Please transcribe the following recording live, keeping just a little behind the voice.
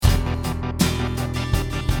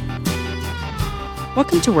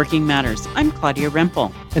Welcome to Working Matters. I'm Claudia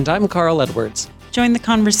Rempel. And I'm Carl Edwards. Join the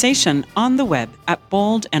conversation on the web at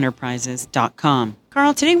boldenterprises.com.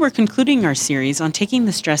 Carl, today we're concluding our series on taking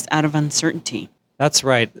the stress out of uncertainty. That's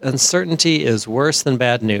right. Uncertainty is worse than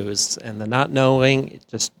bad news, and the not knowing it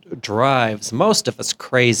just drives most of us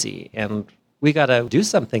crazy, and we got to do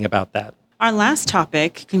something about that. Our last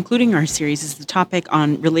topic, concluding our series, is the topic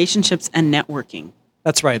on relationships and networking.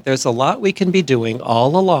 That's right. There's a lot we can be doing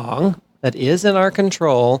all along that is in our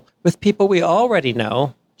control with people we already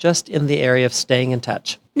know, just in the area of staying in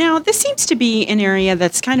touch. Now, this seems to be an area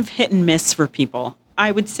that's kind of hit and miss for people.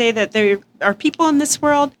 I would say that there are people in this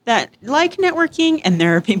world that like networking, and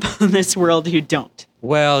there are people in this world who don't.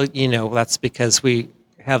 Well, that's because we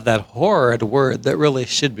have that horrid word that really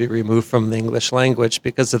should be removed from the English language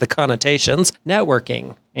because of the connotations,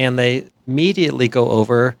 networking. And they immediately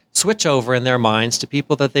switch over in their minds to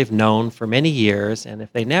people that they've known for many years. And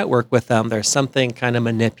if they network with them, there's something kind of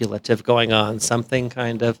manipulative going on, something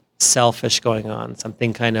kind of selfish going on,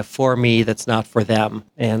 something kind of for me that's not for them.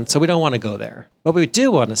 And so we don't want to go there. What we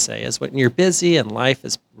do want to say is when you're busy and life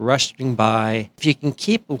is rushing by, if you can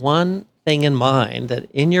keep one thing in mind, that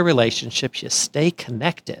in your relationships you stay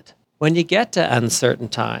connected. When you get to uncertain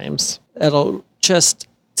times, it'll just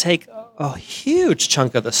take a huge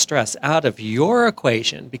chunk of the stress out of your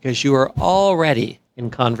equation because you are already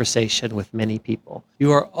in conversation with many people.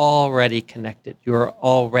 You are already connected. You are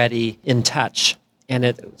already in touch. And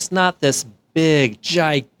it's not this big,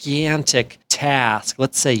 gigantic task.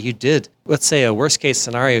 Let's say a worst case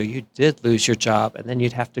scenario, you did lose your job, and then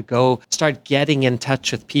you'd have to go start getting in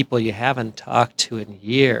touch with people you haven't talked to in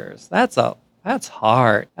years. That's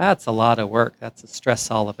hard. That's a lot of work. That's a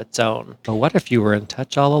stress all of its own. But what if you were in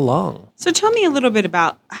touch all along? So tell me a little bit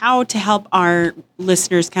about how to help our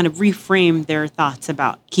listeners kind of reframe their thoughts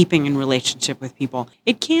about keeping in relationship with people.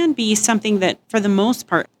 It can be something that, for the most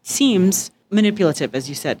part, seems manipulative, as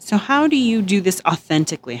you said. So how do you do this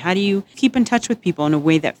authentically? How do you keep in touch with people in a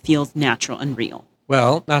way that feels natural and real?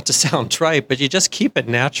 Well, not to sound trite, but you just keep it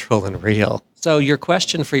natural and real. So your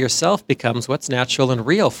question for yourself becomes, what's natural and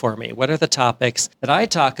real for me? What are the topics that I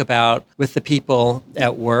talk about with the people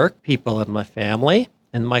at work, people in my family,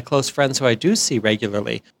 and my close friends who I do see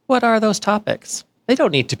regularly? What are those topics? They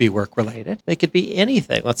don't need to be work-related. They could be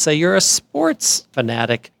anything. Let's say you're a sports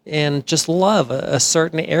fanatic and just love a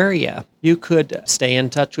certain area. You could stay in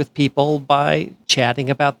touch with people by chatting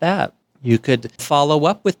about that. You could follow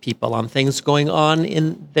up with people on things going on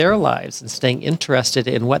in their lives and staying interested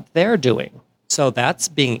in what they're doing. So that's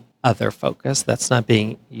being other-focused. That's not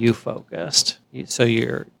being you-focused. So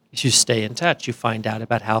you stay in touch. You find out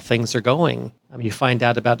about how things are going. You find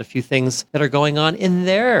out about a few things that are going on in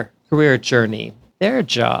their career journey, their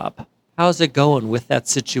job. How's it going with that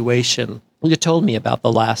situation? You told me about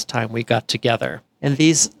the last time we got together. And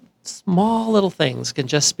these small little things can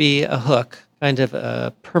just be a hook, kind of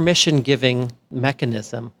a permission-giving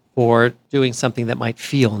mechanism for doing something that might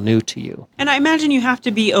feel new to you. And I imagine you have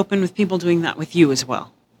to be open with people doing that with you as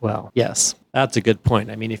well. Well, yes, that's a good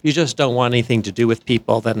point. I mean, if you just don't want anything to do with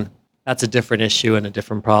people, then that's a different issue and a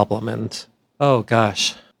different problem. And, oh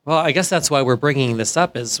gosh. Well, I guess that's why we're bringing this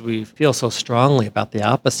up, is we feel so strongly about the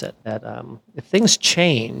opposite, that if things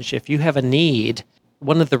change, if you have a need,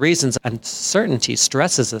 one of the reasons uncertainty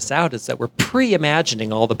stresses us out is that we're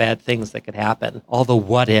pre-imagining all the bad things that could happen, all the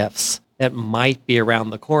what-ifs that might be around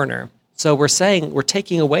the corner. So we're saying we're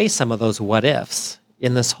taking away some of those what-ifs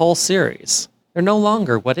in this whole series. They're no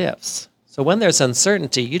longer what-ifs. So when there's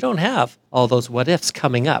uncertainty, you don't have all those what-ifs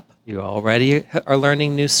coming up. You already are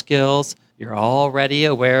learning new skills. You're already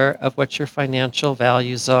aware of what your financial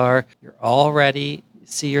values are. You're already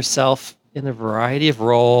see yourself in a variety of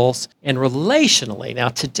roles. And relationally, now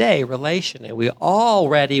today, we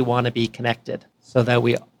already want to be connected so that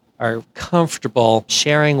we are comfortable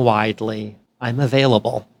sharing widely. I'm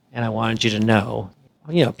available, and I wanted you to know.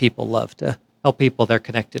 People love to help people they're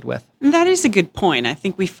connected with. And that is a good point. I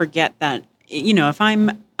think we forget that, if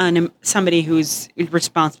I'm somebody who's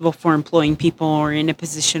responsible for employing people or in a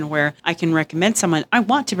position where I can recommend someone, I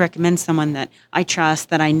want to recommend someone that I trust,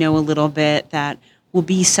 that I know a little bit, that will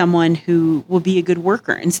be someone who will be a good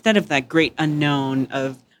worker, instead of that great unknown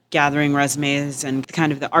of gathering resumes and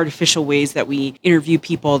kind of the artificial ways that we interview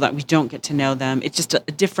people that we don't get to know them. It's just a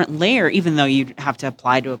different layer, even though you have to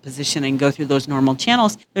apply to a position and go through those normal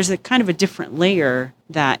channels. There's a kind of a different layer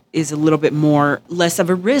that is a little bit less of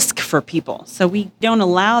a risk for people. So we don't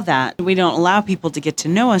allow that. We don't allow people to get to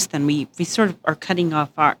know us, then we sort of are cutting off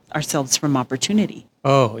ourselves from opportunity.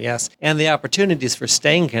 Oh, yes. And the opportunities for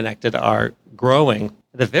staying connected are growing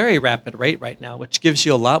at a very rapid rate right now, which gives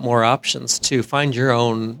you a lot more options to find your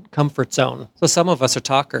own comfort zone. So some of us are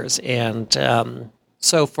talkers, and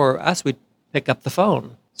so for us, we pick up the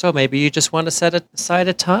phone. So maybe you just want to set aside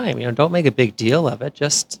a time. Don't make a big deal of it.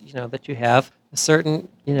 Just, that you have a certain,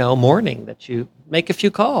 morning that you make a few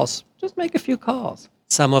calls. Just make a few calls.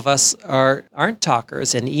 Some of us aren't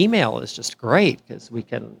talkers, and email is just great because we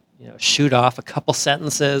can, shoot off a couple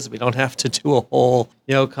sentences. We don't have to do a whole,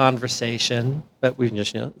 conversation, but we can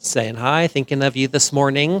just, saying, hi, thinking of you this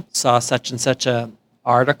morning, saw such and such a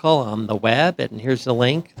article on the web, and here's the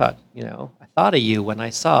link. I thought of you when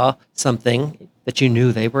I saw something that you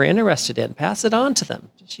knew they were interested in. Pass it on to them.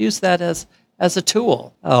 Just use that as a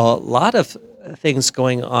tool. A lot of things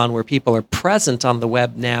going on where people are present on the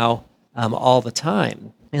web now all the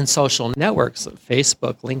time. In social networks,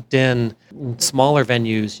 Facebook, LinkedIn, smaller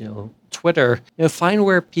venues, Twitter, find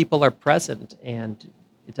where people are present, and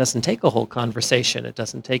it doesn't take a whole conversation. It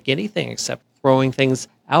doesn't take anything except throwing things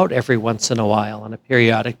out every once in a while on a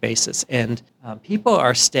periodic basis. And people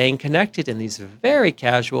are staying connected in these very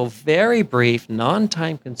casual, very brief,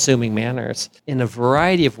 non-time consuming manners in a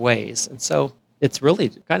variety of ways. And so it's really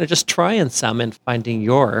kind of just trying some and finding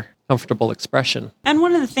your comfortable expression. And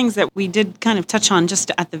one of the things that we did kind of touch on just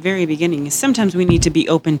at the very beginning is sometimes we need to be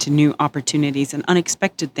open to new opportunities and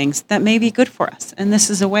unexpected things that may be good for us. And this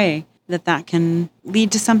is a way that can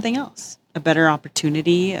lead to something else, a better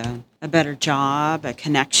opportunity, a better job, a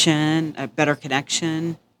better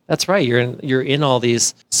connection. That's right. You're in all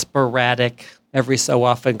these sporadic, every so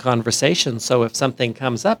often conversations. So if something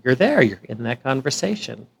comes up, you're there. You're in that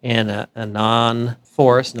conversation in a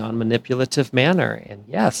non-forced, non-manipulative manner. And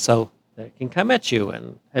yes, so it can come at you.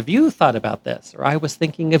 And have you thought about this? Or I was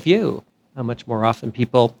thinking of you. How much more often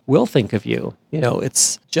people will think of you.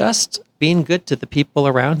 It's just being good to the people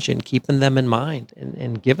around you and keeping them in mind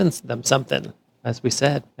and giving them something. As we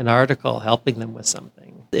said, an article, helping them with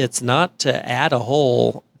something. It's not to add a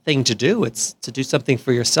whole thing to do. It's to do something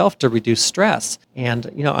for yourself to reduce stress. And,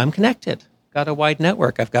 I'm connected. Got a wide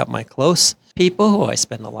network. I've got my close people who I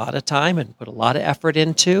spend a lot of time and put a lot of effort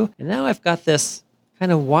into. And now I've got this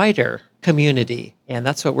kind of wider community. And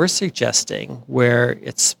that's what we're suggesting, where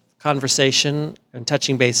it's conversation and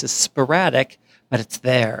touching base is sporadic, but it's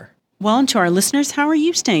there. Well, and to our listeners, how are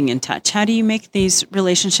you staying in touch? How do you make these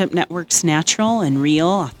relationship networks natural and real,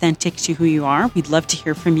 authentic to who you are? We'd love to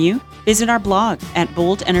hear from you. Visit our blog at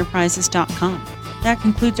boldenterprises.com. That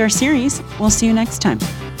concludes our series. We'll see you next time.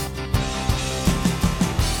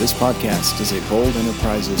 This podcast is a Bold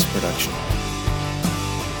Enterprises production.